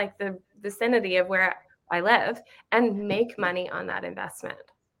like the vicinity of where I live and make money on that investment.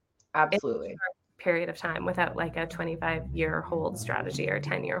 Absolutely. In a short period of time without like a 25-year hold strategy or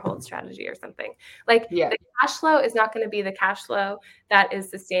 10-year hold strategy or something. Like, the cash flow is not going to be the cash flow that is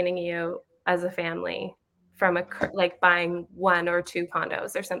sustaining you as a family from like buying 1 or 2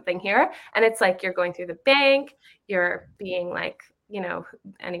 condos or something here. And it's like you're going through the bank, you're being like,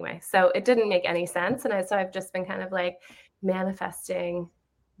 anyway. So it didn't make any sense. And so I've just been kind of like manifesting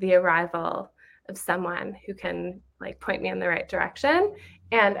the arrival of someone who can like point me in the right direction.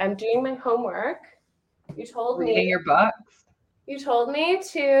 And I'm doing my homework. You told me reading your books. You told me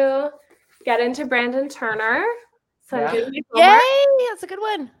to get into Brandon Turner. So I'm doing my homework. Yay! That's a good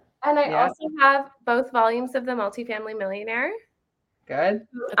one. And I also have both volumes of The Multifamily Millionaire. Good.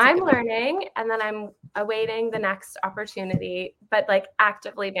 I'm learning, and then I'm awaiting the next opportunity, but like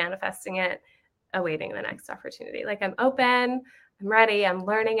actively manifesting it, awaiting the next opportunity. Like, I'm open, I'm ready, I'm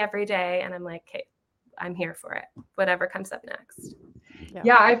learning every day, and I'm like, okay, I'm here for it, whatever comes up next.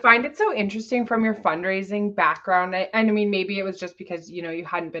 Yeah, I find it so interesting from your fundraising background. And I mean, maybe it was just because, you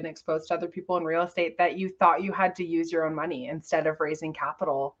hadn't been exposed to other people in real estate, that you thought you had to use your own money instead of raising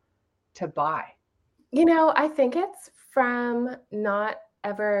capital to buy. I think it's from not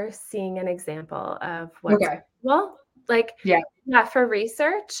ever seeing an example of what's possible. Like, for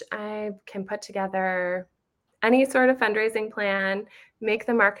research, I can put together any sort of fundraising plan, make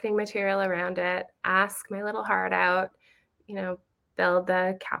the marketing material around it, ask my little heart out, build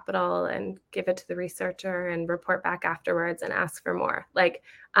the capital and give it to the researcher and report back afterwards and ask for more. Like,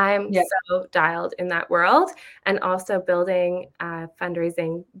 I'm so dialed in that world, and also building a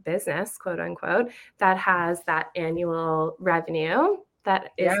fundraising business, quote unquote, that has that annual revenue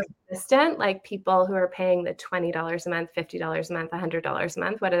that is consistent, like people who are paying the $20 a month, $50 a month, $100 a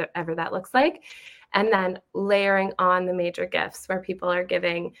month, whatever that looks like. And then layering on the major gifts where people are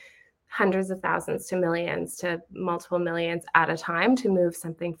giving hundreds of thousands to millions to multiple millions at a time to move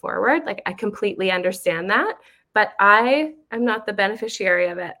something forward. Like, I completely understand that, but I am not the beneficiary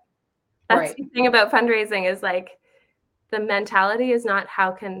of it. That's the thing about fundraising, is like, the mentality is not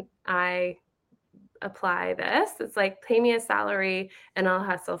how can I apply this? It's like, pay me a salary and I'll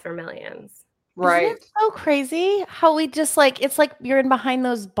hustle for millions. Right. Isn't it so crazy how we just like, it's like you're in behind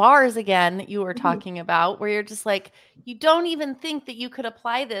those bars again that you were talking about, where you're just like, you don't even think that you could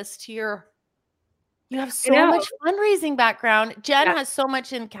apply this to you have so much fundraising background. Jen has so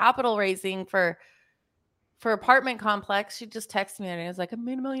much in capital raising for apartment complex. She just texted me and I was like, I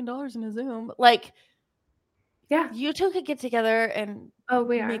made $1 million in a Zoom. Like, you two could get together and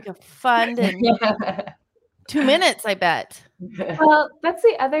make a fund in 2 minutes, I bet. Well, that's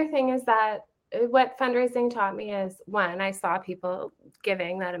the other thing, is that what fundraising taught me is, one, I saw people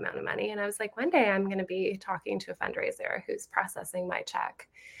giving that amount of money, and I was like, one day I'm going to be talking to a fundraiser who's processing my check.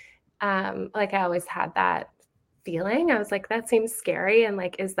 Like, I always had that feeling. I was like, that seems scary, and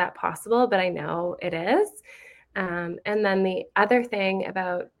like, is that possible? But I know it is. And then the other thing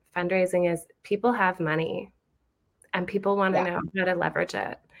about fundraising is people have money and people want to know how to leverage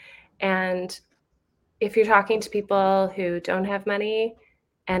it. And if you're talking to people who don't have money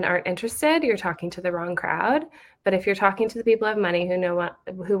and aren't interested, you're talking to the wrong crowd. But if you're talking to the people who have money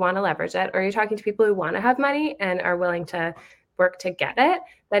who want to leverage it, or you're talking to people who want to have money and are willing to work to get it,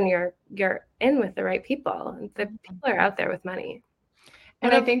 then you're in with the right people. The people are out there with money.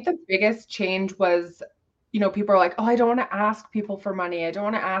 And I think the biggest change was, people are like, oh, I don't want to ask people for money. I don't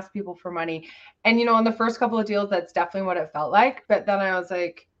want to ask people for money. And, in the first couple of deals, that's definitely what it felt like. But then I was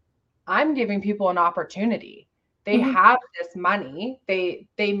like, I'm giving people an opportunity. They have this money. They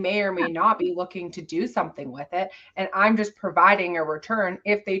may or may not be looking to do something with it. And I'm just providing a return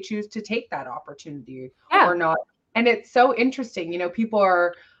if they choose to take that opportunity or not. And it's so interesting. People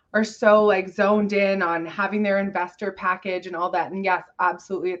are so like zoned in on having their investor package and all that. And yes,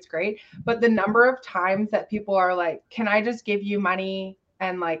 absolutely, it's great. But the number of times that people are like, can I just give you money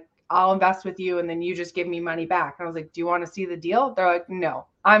and like I'll invest with you and then you just give me money back? And I was like, do you want to see the deal? They're like, no,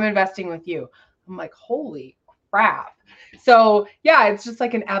 I'm investing with you. I'm like, holy crap. So yeah, it's just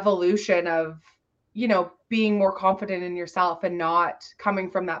like an evolution of, being more confident in yourself and not coming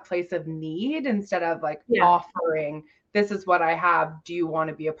from that place of need instead of like offering, this is what I have. Do you want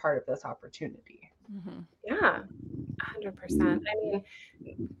to be a part of this opportunity? Yeah, 100%. I mean,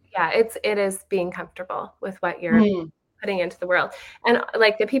 yeah, it is being comfortable with what you're putting into the world. And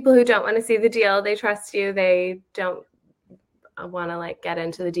like the people who don't want to see the deal, they trust you. They don't want to like get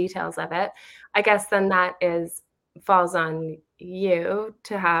into the details of it. I guess then that falls on you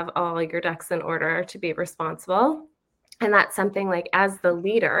to have all your ducks in order to be responsible. And that's something like as the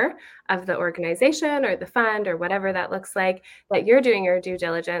leader of the organization or the fund or whatever that looks like, that you're doing your due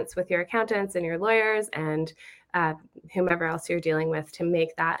diligence with your accountants and your lawyers and whomever else you're dealing with to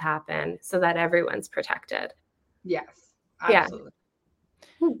make that happen so that everyone's protected. Yes, absolutely.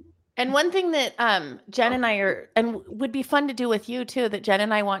 Yeah. And one thing that Jen and I would be fun to do with you too, that Jen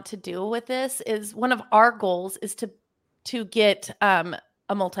and I want to do with this is one of our goals is to get a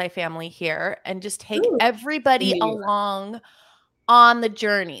multifamily here and just take everybody along on the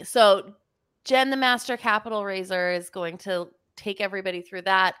journey. So Jen, the master capital raiser, is going to take everybody through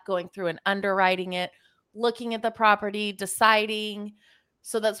that, going through and underwriting it, looking at the property, deciding.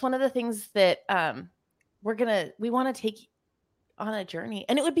 So that's one of the things that we want to take on a journey.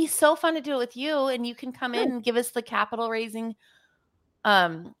 And it would be so fun to do it with you, and you can come in and give us the capital raising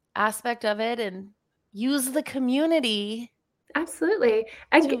aspect of it and use the community. Absolutely.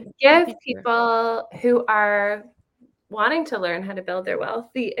 And give people who are wanting to learn how to build their wealth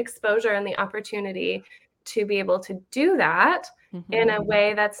the exposure and the opportunity to be able to do that in a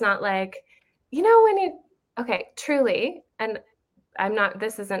way that's not like, truly, and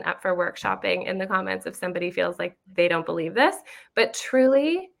this isn't up for workshopping in the comments if somebody feels like they don't believe this, but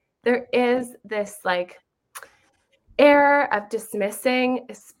truly there is this like air of dismissing,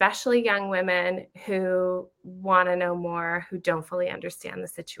 especially young women who want to know more, who don't fully understand the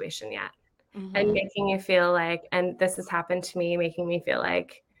situation yet. And making you feel like, and this has happened to me, making me feel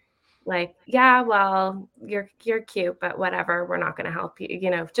like, yeah, well, you're cute, but whatever, we're not going to help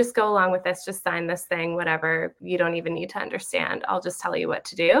you, just go along with this, just sign this thing, whatever, you don't even need to understand. I'll just tell you what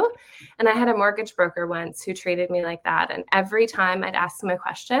to do. And I had a mortgage broker once who treated me like that. And every time I'd ask him a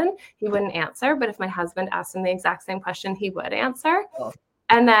question, he wouldn't answer. But if my husband asked him the exact same question, he would answer.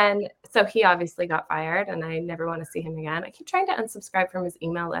 And then, so he obviously got fired and I never want to see him again. I keep trying to unsubscribe from his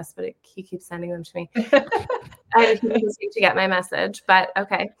email list, but he keeps sending them to me. He doesn't seem to get my message, but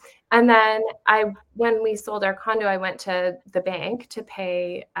okay. And then when we sold our condo, I went to the bank to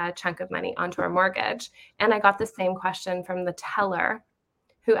pay a chunk of money onto our mortgage. And I got the same question from the teller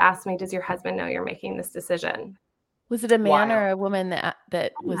who asked me, does your husband know you're making this decision? Was it a man or a woman that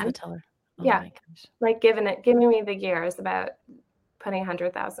was the teller? Oh yeah. My gosh. Like giving me the gears about putting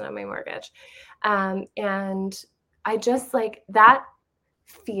 $100,000 on my mortgage. And I just like that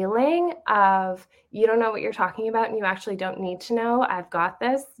feeling of you don't know what you're talking about and you actually don't need to know. I've got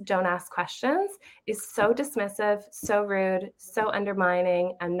this. Don't ask questions is so dismissive, so rude, so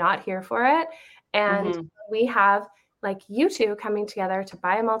undermining. I'm not here for it. And we have like you two coming together to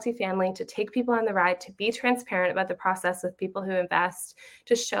buy a multifamily, to take people on the ride, to be transparent about the process with people who invest,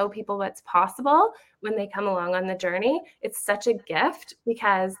 to show people what's possible when they come along on the journey. It's such a gift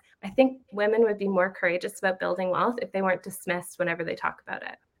because I think women would be more courageous about building wealth if they weren't dismissed whenever they talk about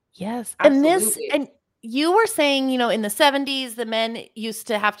it. Yes. Absolutely. And you were saying, in the 70s, the men used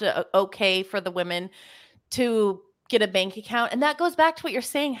to have to okay for the women to get a bank account. And that goes back to what you're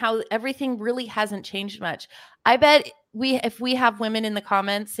saying, how everything really hasn't changed much. I bet if we have women in the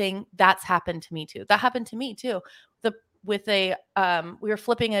comments saying that's happened to me too. That happened to me too. with we were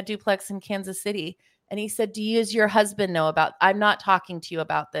flipping a duplex in Kansas City, and he said, does your husband know about, I'm not talking to you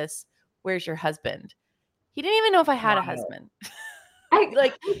about this. Where's your husband? He didn't even know if I had a husband.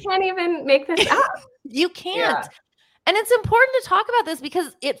 I can't even make this up. You can't. Yeah. And it's important to talk about this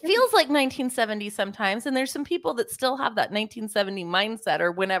because it feels like 1970 sometimes. And there's some people that still have that 1970 mindset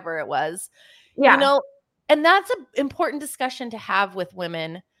or whenever it was, Yeah. you know, and that's an important discussion to have with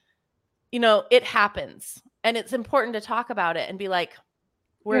women. You know, it happens and it's important to talk about it and be like,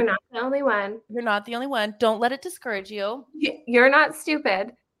 you're not the only one. You're not the only one. Don't let it discourage you. You're not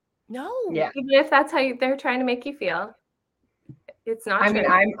stupid. No. Yeah. Even if that's how they're trying to make you feel. It's not true.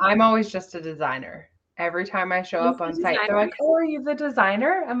 I mean, I'm always just a designer. Every time I show up on site, they're like, oh, are you the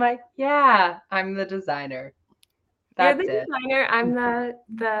designer? I'm like, yeah, I'm the designer. You're the designer. I'm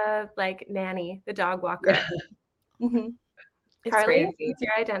the like nanny, the dog walker. Yeah. Mm-hmm. Carly, what's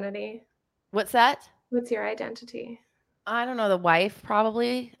your identity? What's that? What's your identity? I don't know. The wife,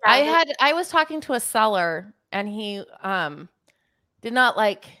 probably. Yeah, I was talking to a seller and he did not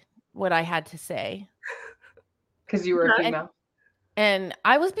like what I had to say. Because you were a female. And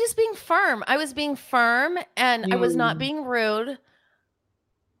I was just being firm. I was being firm and I was not being rude.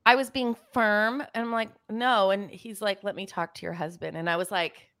 I was being firm and I'm like, no. And he's like, let me talk to your husband. And I was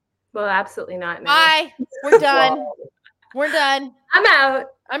like, well, absolutely not. No. Bye. We're done. We're done. I'm out.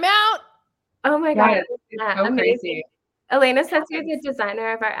 I'm out. Oh my God. It's so crazy. Elena says you're the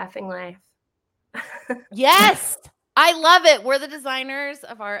designer of our effing life. Yes. I love it. We're the designers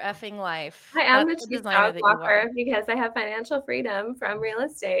of our effing life. I am the chief dog walker because I have financial freedom from real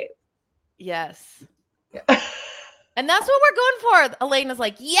estate. Yes. And that's what we're going for. Elena's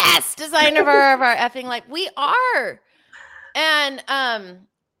like, yes, designer of our effing life. We are. And I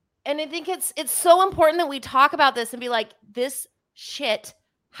think it's so important that we talk about this and be like, this shit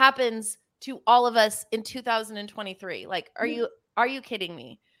happens to all of us in 2023. Like, are you kidding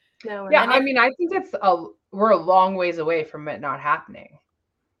me? No. Yeah, I mean, I think we're a long ways away from it not happening.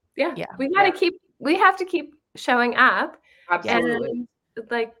 Yeah. We have to keep showing up. Absolutely.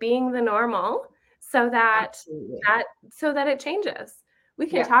 And like being the normal so that it changes. We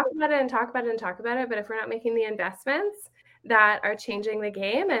can talk about it and talk about it and talk about it, but if we're not making the investments that are changing the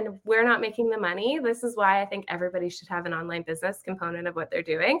game and we're not making the money, this is why I think everybody should have an online business component of what they're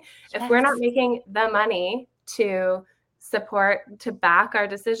doing. Yes. If we're not making the money to support, to back our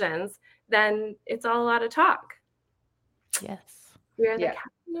decisions, then it's all a lot of talk. Yes. We are the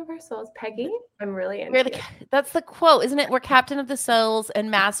captain of our souls. Peggy, I'm really into it. That's the quote, isn't it? We're captain of the souls and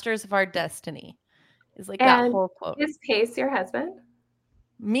masters of our destiny. Is like that whole quote. Is Pace your husband?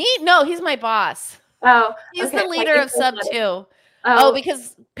 Me? No, he's my boss. Oh, he's the leader of Sub 2. Oh,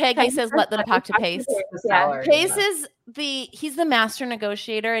 because Peggy says let them talk to Pace. Yeah. Pace is he's the master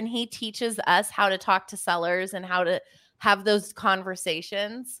negotiator and he teaches us how to talk to sellers and how to have those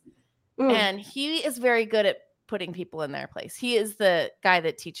conversations. And he is very good at putting people in their place. He is the guy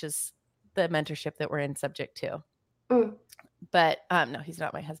that teaches the mentorship that we're in subject to. But no, he's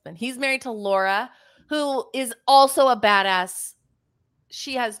not my husband. He's married to Laura, who is also a badass.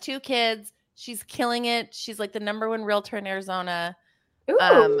 She has 2 kids. She's killing it. She's like the #1 realtor in Arizona.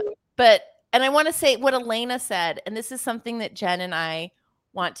 And I want to say what Elena said, and this is something that Jen and I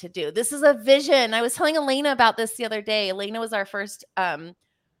want to do. This is a vision. I was telling Elena about this the other day. Elena was our first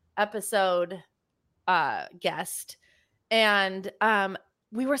episode guest. And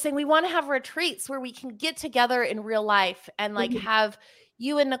we were saying we want to have retreats where we can get together in real life and like have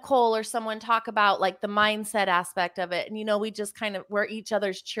you and Nicole or someone talk about like the mindset aspect of it. And, we just we're each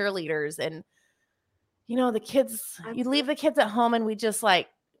other's cheerleaders and, the kids, you leave the kids at home and we just like,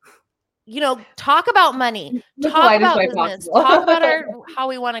 talk about money, talk about business, talk about how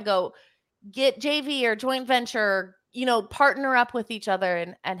we want to go get JV or joint venture, partner up with each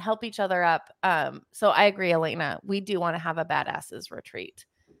other and help each other up. So I agree, Elena, we do want to have a badasses retreat.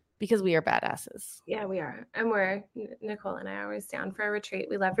 Because we are badasses. Yeah, we are. And Nicole and I are always down for a retreat.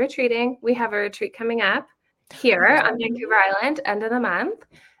 We love retreating. We have a retreat coming up here on Vancouver Island, end of the month.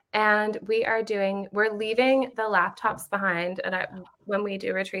 And we're leaving the laptops behind. And when we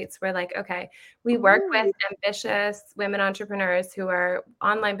do retreats, we're like, okay, we work with ambitious women entrepreneurs who are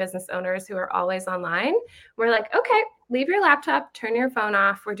online business owners who are always online. We're like, okay, leave your laptop, turn your phone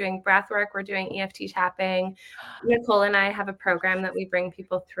off. We're doing breath work. We're doing EFT tapping. Nicole and I have a program that we bring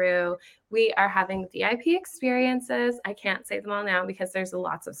people through. We are having VIP experiences. I can't say them all now because there's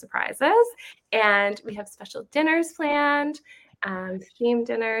lots of surprises. And we have special dinners planned. Theme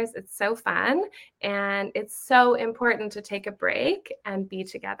dinners. It's so fun. And it's so important to take a break and be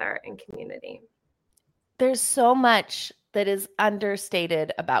together in community. There's so much that is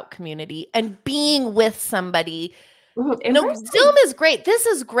understated about community and being with somebody In No, person. Zoom is great. This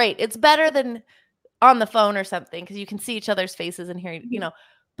is great. It's better than on the phone or something because you can see each other's faces and hear,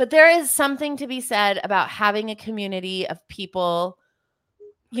 but there is something to be said about having a community of people,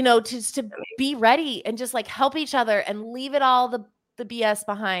 just to be ready and just like help each other and leave it all the BS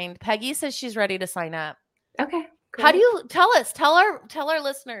behind. Peggy says she's ready to sign up. Okay. Great. How do you tell our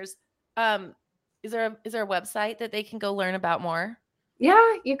listeners, is there a website that they can go learn about more?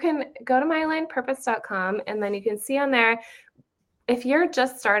 Yeah, you can go to myalignedpurpose.com and then you can see on there, if you're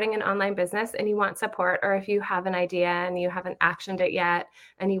just starting an online business and you want support, or if you have an idea and you haven't actioned it yet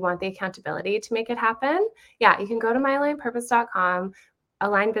and you want the accountability to make it happen, yeah, you can go to myalignedpurpose.com.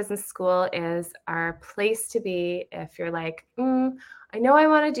 Aligned Business School is our place to be if you're like, I know I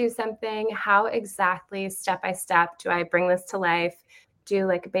want to do something. How exactly, step by step, do I bring this to life? Do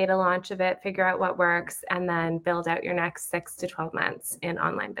like a beta launch of it, figure out what works, and then build out your next 6 to 12 months in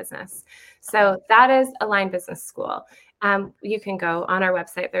online business. So that is Aligned Business School. You can go on our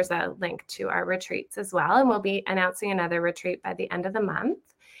website. There's a link to our retreats as well. And we'll be announcing another retreat by the end of the month.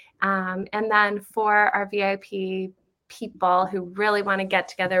 And then for our VIP people who really want to get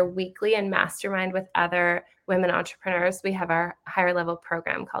together weekly and mastermind with other women entrepreneurs, we have our higher level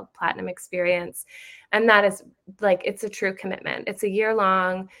program called Platinum Experience. And that is like, it's a true commitment. It's a year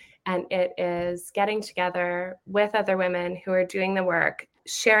long, and it is getting together with other women who are doing the work,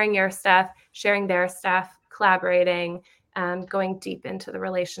 sharing your stuff, sharing their stuff, collaborating, going deep into the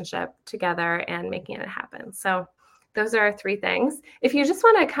relationship together and making it happen. So those are our 3 things. If you just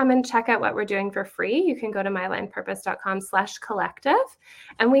want to come and check out what we're doing for free, you can go to myalignedpurpose.com/collective.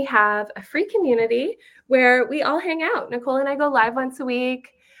 And we have a free community where we all hang out. Nicole and I go live once a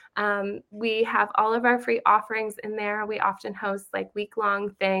week. We have all of our free offerings in there. We often host like week-long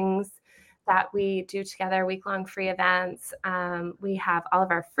things that we do together, week-long free events. We have all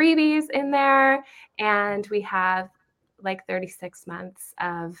of our freebies in there, and we have like 36 months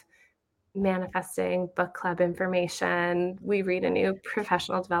of manifesting book club information. We read a new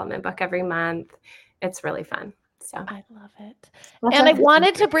professional development book every month. It's really fun. So I love it. And I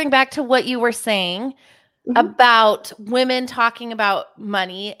wanted to bring back to what you were saying about women talking about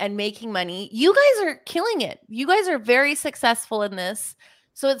money and making money. You guys are killing it. You guys are very successful in this.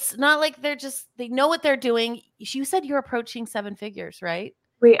 So it's not like they know what they're doing. You said you're approaching 7 figures, right?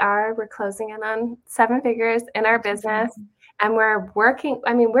 We're closing in on 7 figures in our business. And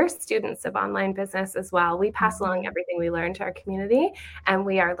we're students of online business as well. We pass along everything we learn to our community, and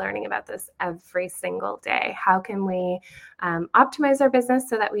we are learning about this every single day. How can we optimize our business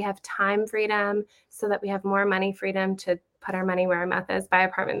so that we have time freedom, so that we have more money freedom to put our money where our mouth is, buy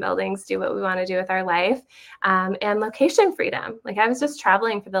apartment buildings, do what we want to do with our life, and location freedom. Like, I was just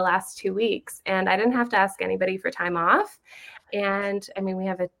traveling for the last 2 weeks, and I didn't have to ask anybody for time off. And we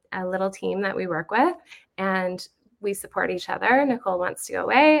have a little team that we work with, and we support each other. Nicole wants to go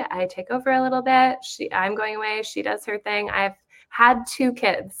away. I take over a little bit. I'm going away. She does her thing. I've had 2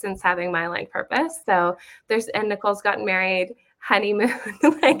 kids since having my aligned purpose. So and Nicole's gotten married, honeymoon.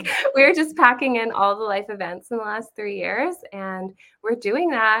 Like, we're just packing in all the life events in the last 3 years. And we're doing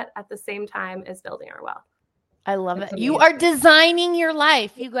that at the same time as building our wealth. I love it. You are designing your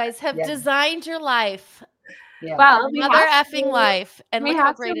life. You guys have designed your life. Yeah. Well, mother effing life. And look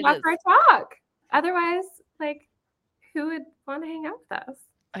how great it is. Our talk. Otherwise, like, who would want to hang out with us?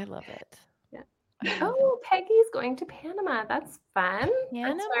 I love it. Yeah. Oh, Peggy's going to Panama. That's fun.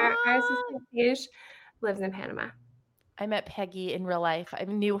 Panama. That's where our assistant Paige lives in Panama. I met Peggy in real life. I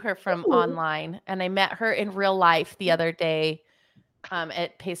knew her from online, and I met her in real life the other day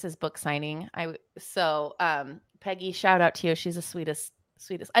at Pace's book signing. Peggy, shout out to you. She's the sweetest.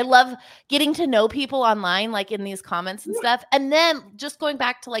 I love getting to know people online, like in these comments and stuff. And then just going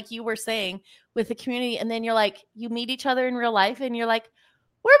back to like you were saying with the community, and then you're like, you meet each other in real life and you're like,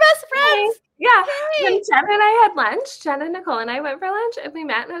 we're best friends. Yeah. When Jen and I had lunch, Jen and Nicole and I went for lunch, and we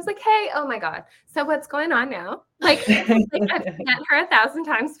met, and I was like, hey, oh my God. So what's going on now? Like I've met her 1,000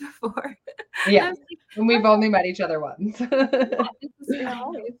 times before. Yeah. And we've only met each other once.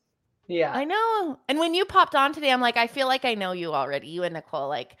 Yeah. I know. And when you popped on today, I'm like, I feel like I know you already, you and Nicole.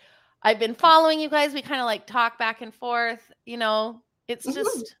 Like, I've been following you guys. We kind of like talk back and forth. It's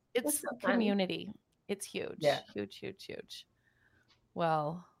just, it's so community. It's huge. Yeah. Huge.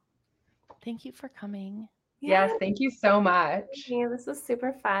 Well, thank you for coming. Yes, thank you so much. Yeah, this was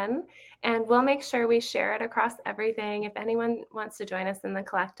super fun. And we'll make sure we share it across everything. If anyone wants to join us in the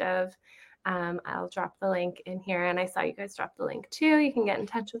collective, I'll drop the link in here. And I saw you guys drop the link too. You can get in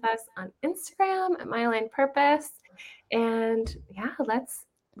touch with us on Instagram at My Aligned Purpose. And yeah, let's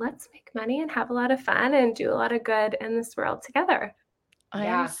make money and have a lot of fun and do a lot of good in this world together.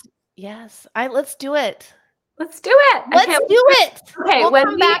 Yes. Let's do it. Let's do it. Let's do it. Okay, we'll when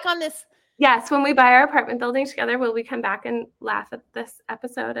come back on this. Yes, when we buy our apartment building together, will we come back and laugh at this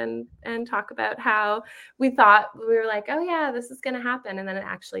episode and talk about how we were like, oh yeah, this is going to happen, and then it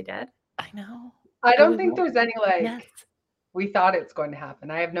actually did? I know. I don't think there's any Yes. we thought it's going to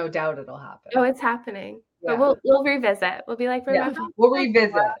happen. I have no doubt it'll happen. Oh, it's happening. Yeah. But we'll revisit. We'll be like, remember? Yeah. We'll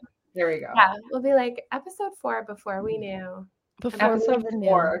revisit. There we go. Yeah, we'll be like episode 4 before we knew. Episode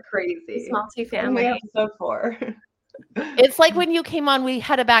 4, crazy. It's multifamily. Only episode 4. It's like when you came on, we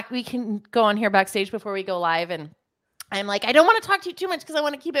can go on here backstage before we go live, and I'm like, I don't want to talk to you too much because I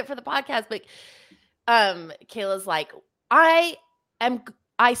want to keep it for the podcast. But Kayla's like, I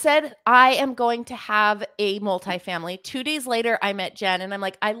said I am going to have a multifamily. 2 days later, I met Jen, and I'm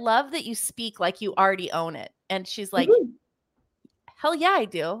like, I love that you speak like you already own it. And she's like, hell yeah, I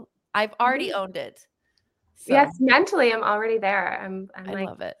do. I've already owned it. So, yes, mentally, I'm already there. I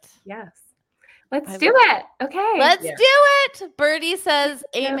love it. Yes. Let's do it. Okay. Let's do it. Birdie says,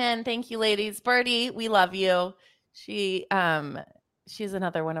 amen. Thank you, ladies. Birdie, we love you. She's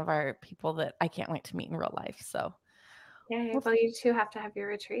another one of our people that I can't wait to meet in real life. So yeah, well, you two have to have your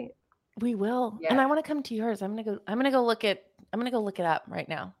retreat. We will. Yeah. And I want to come to yours. I'm gonna go look it up right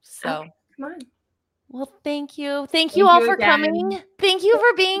now. So okay, come on. Well, thank you. Thank you all for coming. Thank you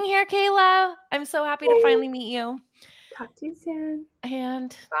for being here, Kaila. I'm so happy to finally meet you. Talk to you soon.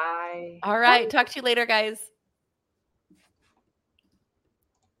 And bye. All right. Talk to you later, guys.